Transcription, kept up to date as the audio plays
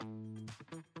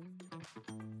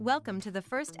Welcome to the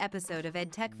first episode of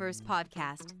EdTechverse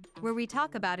podcast, where we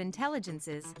talk about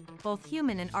intelligences, both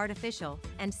human and artificial,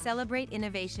 and celebrate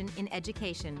innovation in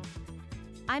education.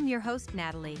 I'm your host,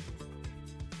 Natalie.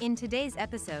 In today's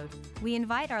episode, we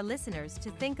invite our listeners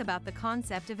to think about the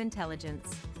concept of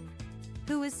intelligence.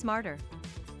 Who is smarter?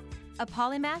 A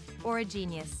polymath or a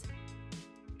genius?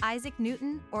 Isaac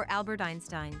Newton or Albert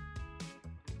Einstein?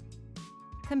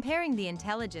 Comparing the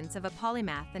intelligence of a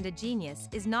polymath and a genius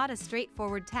is not a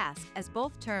straightforward task, as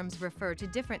both terms refer to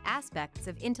different aspects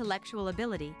of intellectual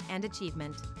ability and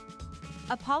achievement.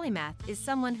 A polymath is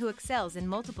someone who excels in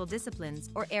multiple disciplines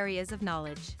or areas of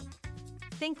knowledge.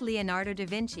 Think Leonardo da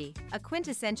Vinci, a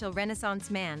quintessential Renaissance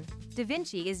man. Da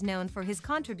Vinci is known for his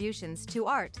contributions to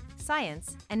art,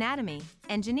 science, anatomy,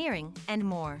 engineering, and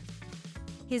more.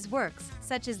 His works,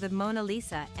 such as the Mona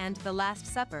Lisa and The Last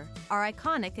Supper, are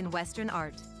iconic in Western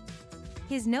art.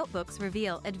 His notebooks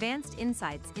reveal advanced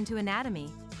insights into anatomy,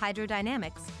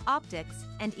 hydrodynamics, optics,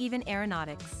 and even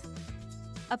aeronautics.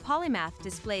 A polymath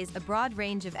displays a broad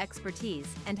range of expertise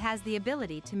and has the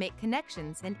ability to make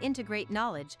connections and integrate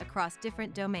knowledge across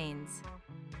different domains.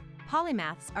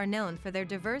 Polymaths are known for their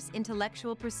diverse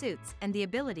intellectual pursuits and the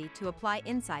ability to apply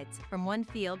insights from one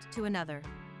field to another.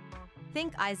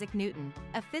 Think Isaac Newton,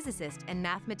 a physicist and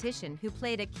mathematician who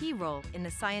played a key role in the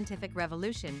scientific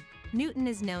revolution. Newton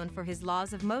is known for his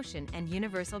laws of motion and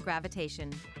universal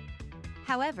gravitation.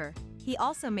 However, he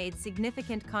also made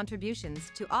significant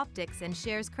contributions to optics and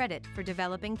shares credit for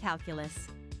developing calculus.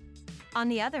 On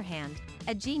the other hand,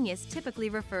 a genius typically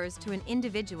refers to an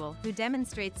individual who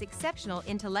demonstrates exceptional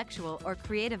intellectual or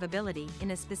creative ability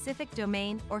in a specific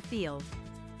domain or field.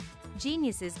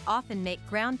 Geniuses often make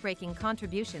groundbreaking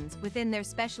contributions within their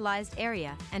specialized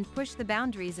area and push the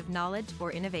boundaries of knowledge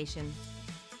or innovation.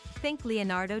 Think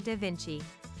Leonardo da Vinci.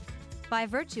 By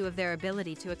virtue of their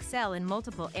ability to excel in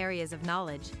multiple areas of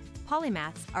knowledge,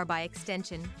 polymaths are by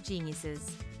extension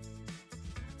geniuses.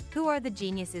 Who are the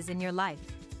geniuses in your life?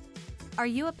 Are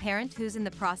you a parent who's in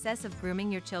the process of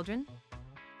grooming your children?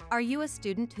 Are you a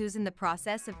student who's in the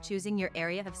process of choosing your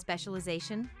area of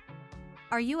specialization?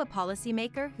 Are you a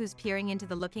policymaker who's peering into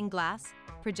the looking glass,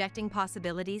 projecting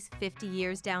possibilities 50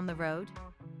 years down the road?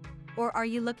 Or are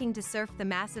you looking to surf the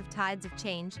massive tides of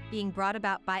change being brought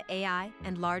about by AI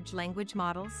and large language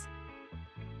models?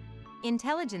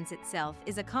 Intelligence itself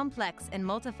is a complex and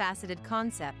multifaceted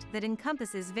concept that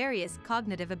encompasses various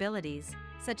cognitive abilities,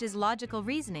 such as logical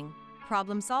reasoning,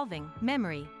 problem-solving,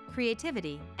 memory,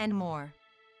 creativity, and more.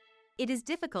 It is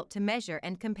difficult to measure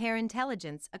and compare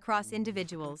intelligence across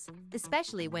individuals,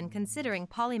 especially when considering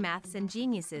polymaths and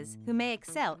geniuses who may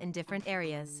excel in different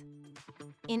areas.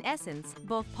 In essence,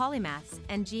 both polymaths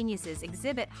and geniuses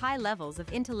exhibit high levels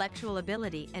of intellectual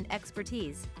ability and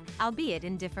expertise, albeit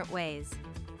in different ways.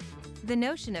 The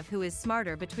notion of who is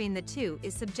smarter between the two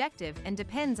is subjective and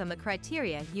depends on the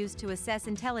criteria used to assess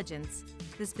intelligence,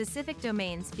 the specific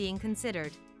domains being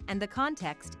considered, and the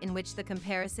context in which the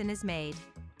comparison is made.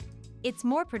 It's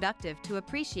more productive to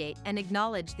appreciate and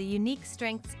acknowledge the unique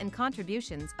strengths and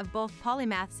contributions of both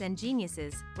polymaths and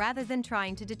geniuses, rather than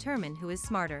trying to determine who is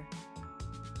smarter.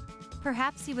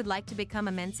 Perhaps you would like to become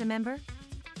a Mensa member?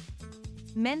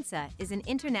 Mensa is an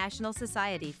international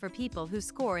society for people who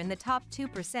score in the top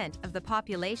 2% of the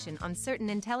population on certain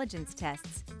intelligence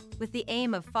tests, with the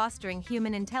aim of fostering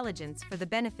human intelligence for the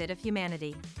benefit of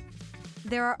humanity.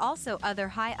 There are also other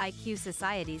high IQ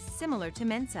societies similar to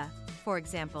Mensa, for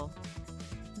example,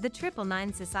 the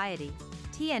 999 Society,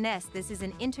 TNS. This is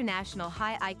an international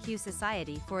high IQ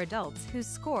society for adults whose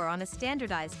score on a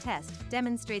standardized test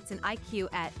demonstrates an IQ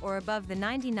at or above the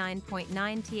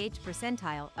 99.9th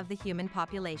percentile of the human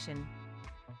population.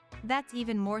 That's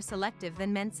even more selective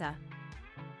than Mensa.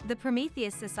 The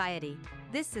Prometheus Society.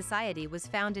 This society was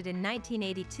founded in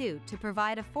 1982 to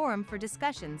provide a forum for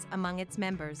discussions among its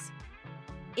members.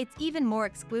 It's even more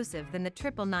exclusive than the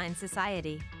 999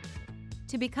 Society.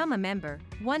 To become a member,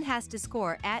 one has to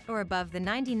score at or above the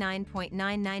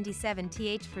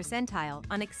 99.997th percentile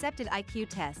on accepted IQ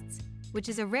tests, which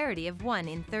is a rarity of 1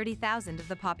 in 30,000 of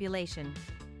the population.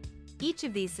 Each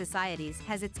of these societies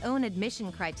has its own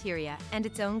admission criteria and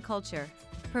its own culture,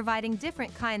 providing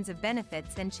different kinds of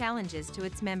benefits and challenges to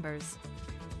its members.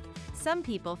 Some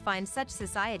people find such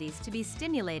societies to be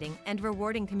stimulating and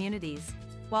rewarding communities,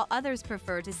 while others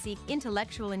prefer to seek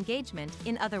intellectual engagement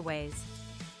in other ways.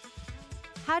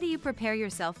 How do you prepare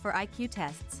yourself for IQ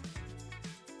tests?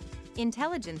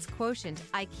 Intelligence quotient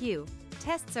 (IQ)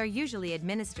 tests are usually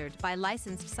administered by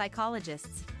licensed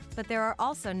psychologists, but there are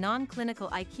also non-clinical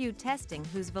IQ testing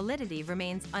whose validity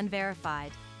remains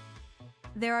unverified.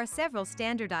 There are several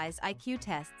standardized IQ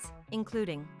tests,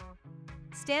 including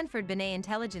Stanford Binet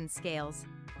Intelligence Scales.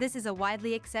 This is a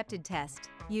widely accepted test,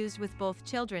 used with both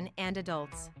children and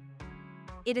adults.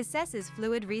 It assesses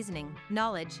fluid reasoning,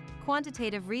 knowledge,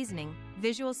 quantitative reasoning,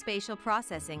 visual spatial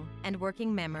processing, and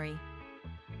working memory.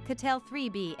 Cattell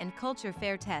 3B and Culture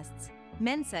Fair tests.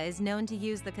 Mensa is known to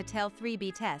use the Cattell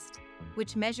 3B test,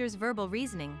 which measures verbal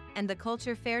reasoning, and the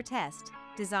Culture Fair test,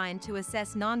 designed to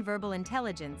assess nonverbal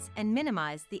intelligence and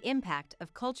minimize the impact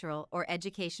of cultural or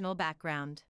educational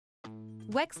background.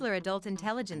 Wechsler Adult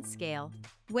Intelligence Scale.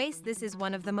 WAIS. This is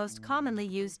one of the most commonly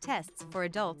used tests for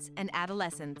adults and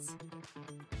adolescents.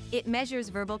 It measures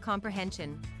verbal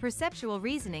comprehension, perceptual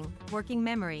reasoning, working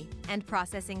memory, and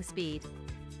processing speed.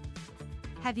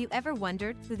 Have you ever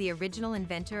wondered who the original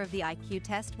inventor of the IQ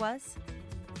test was?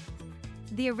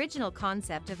 The original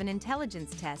concept of an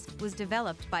intelligence test was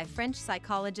developed by French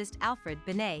psychologist Alfred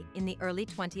Binet in the early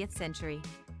 20th century.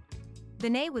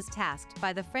 Binet was tasked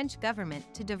by the French government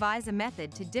to devise a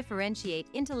method to differentiate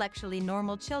intellectually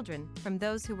normal children from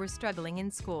those who were struggling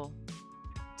in school.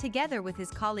 Together with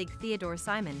his colleague Theodore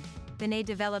Simon, Binet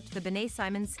developed the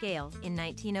Binet-Simon scale in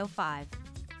 1905.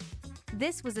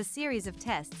 This was a series of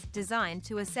tests designed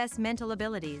to assess mental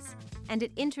abilities, and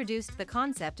it introduced the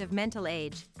concept of mental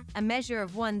age, a measure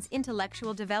of one's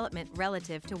intellectual development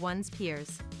relative to one's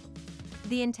peers.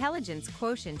 The intelligence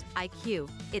quotient, IQ,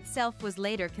 itself was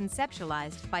later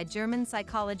conceptualized by German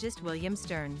psychologist William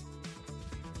Stern.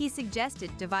 He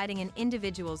suggested dividing an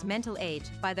individual's mental age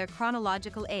by their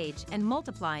chronological age and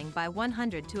multiplying by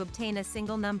 100 to obtain a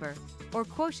single number, or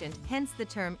quotient, hence the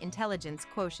term intelligence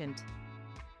quotient.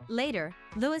 Later,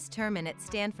 Louis Terman at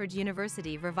Stanford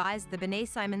University revised the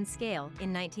Binet-Simon scale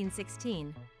in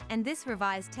 1916, and this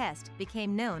revised test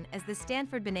became known as the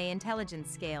Stanford Binet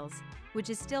Intelligence Scales, which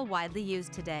is still widely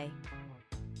used today.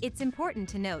 It's important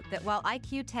to note that while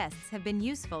IQ tests have been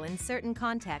useful in certain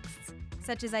contexts,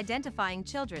 such as identifying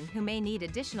children who may need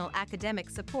additional academic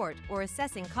support or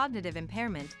assessing cognitive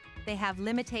impairment, they have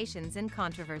limitations and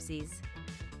controversies.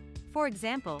 For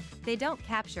example, they don't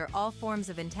capture all forms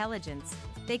of intelligence,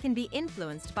 they can be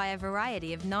influenced by a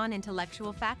variety of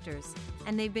non-intellectual factors,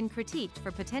 and they've been critiqued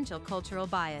for potential cultural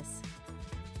bias.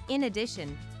 In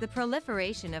addition, the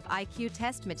proliferation of IQ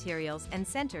test materials and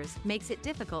centers makes it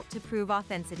difficult to prove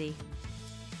authenticity.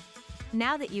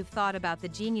 Now that you've thought about the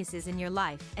geniuses in your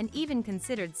life and even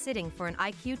considered sitting for an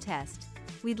IQ test,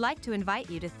 we'd like to invite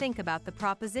you to think about the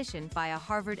proposition by a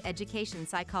Harvard education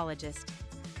psychologist.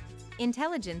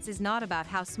 Intelligence is not about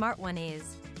how smart one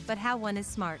is, but how one is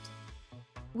smart.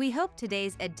 We hope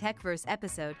today's EdTechverse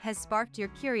episode has sparked your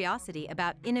curiosity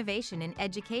about innovation in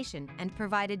education and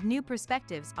provided new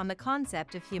perspectives on the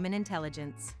concept of human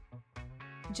intelligence.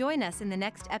 Join us in the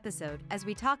next episode as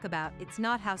we talk about It's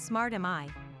not how smart am I,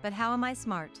 but how am I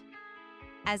smart?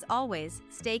 As always,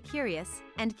 stay curious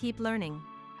and keep learning.